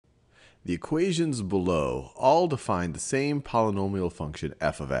The equations below all define the same polynomial function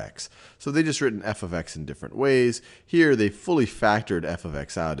f of x. So they just written f of x in different ways. Here they fully factored f of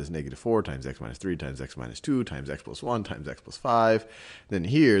x out as negative 4 times x minus 3 times x minus 2 times x plus 1 times x plus 5. Then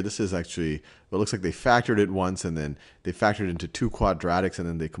here, this is actually, well, it looks like they factored it once and then they factored into two quadratics and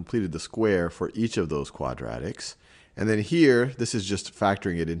then they completed the square for each of those quadratics. And then here, this is just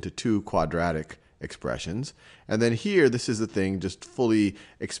factoring it into two quadratic expressions. And then here, this is the thing just fully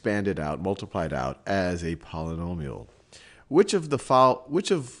expanded out, multiplied out as a polynomial. Which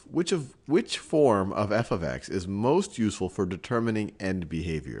form of f of x is most useful for determining end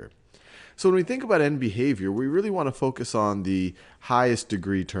behavior? So when we think about end behavior, we really want to focus on the highest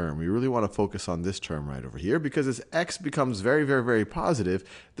degree term. We really want to focus on this term right over here, because as x becomes very, very, very positive,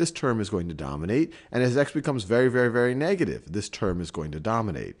 this term is going to dominate. And as x becomes very, very, very negative, this term is going to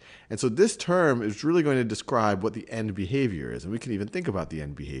dominate. And so this term is really going to describe what the end behavior is. And we can even think about the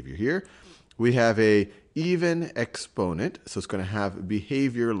end behavior here. We have a even exponent, so it's going to have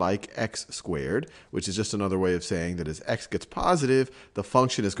behavior like x squared, which is just another way of saying that as x gets positive, the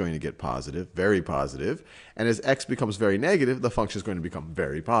function is going to get positive, very positive. And as x becomes very negative, the function is going to become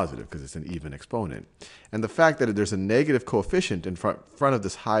very positive because it's an even exponent. And the fact that there's a negative coefficient in front of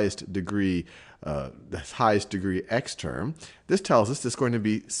this highest degree x term, this tells us it's going to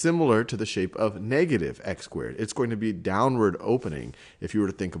be similar to the shape of negative x squared. It's going to be downward opening if you were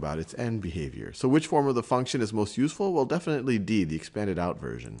to think about its end behavior. So which form of the function is most useful? Well, definitely D, the expanded out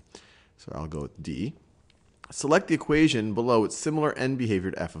version. So I'll go with D. Select the equation below its similar end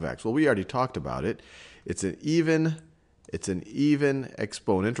behavior to f of x. Well, we already talked about it. It's an even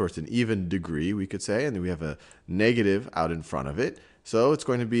exponent, or it's an even degree, we could say, and then we have a negative out in front of it. So it's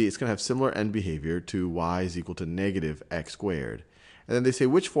going to have similar end behavior to y is equal to negative x squared. And then they say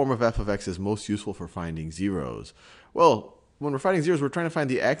which form of f of x is most useful for finding zeros? Well, when we're finding zeros, we're trying to find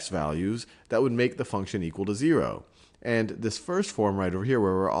the x values that would make the function equal to 0. And this first form right over here,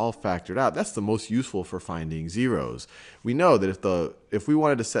 where we're all factored out, that's the most useful for finding zeros. We know that if we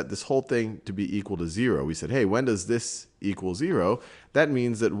wanted to set this whole thing to be equal to 0, we said, hey, when does this equal 0? That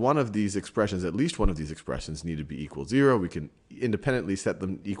means that one of these expressions, at least one of these expressions, need to be equal 0. We can independently set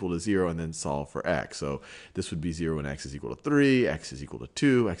them equal to 0 and then solve for x. So this would be 0 when x is equal to 3, x is equal to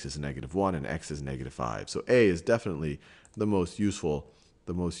 2, x is negative 1, and x is negative 5. So A is definitely the most useful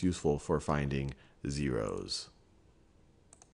for finding zeros.